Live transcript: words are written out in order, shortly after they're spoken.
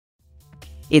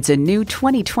It's a new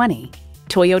 2020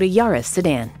 Toyota Yaris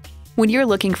Sedan. When you're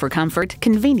looking for comfort,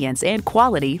 convenience, and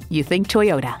quality, you think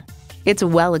Toyota. It's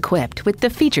well equipped with the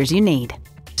features you need: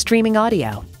 streaming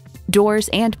audio, doors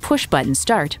and push-button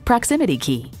start proximity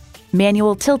key,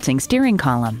 manual tilting steering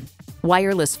column,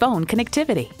 wireless phone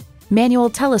connectivity, manual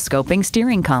telescoping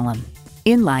steering column,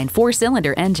 inline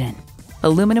 4-cylinder engine,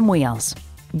 aluminum wheels,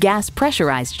 gas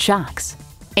pressurized shocks,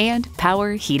 and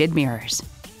power heated mirrors.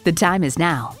 The time is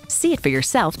now. See it for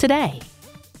yourself today.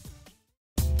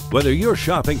 Whether you're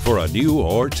shopping for a new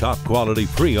or top quality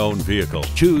pre-owned vehicle,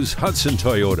 choose Hudson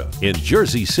Toyota in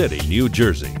Jersey City, New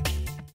Jersey.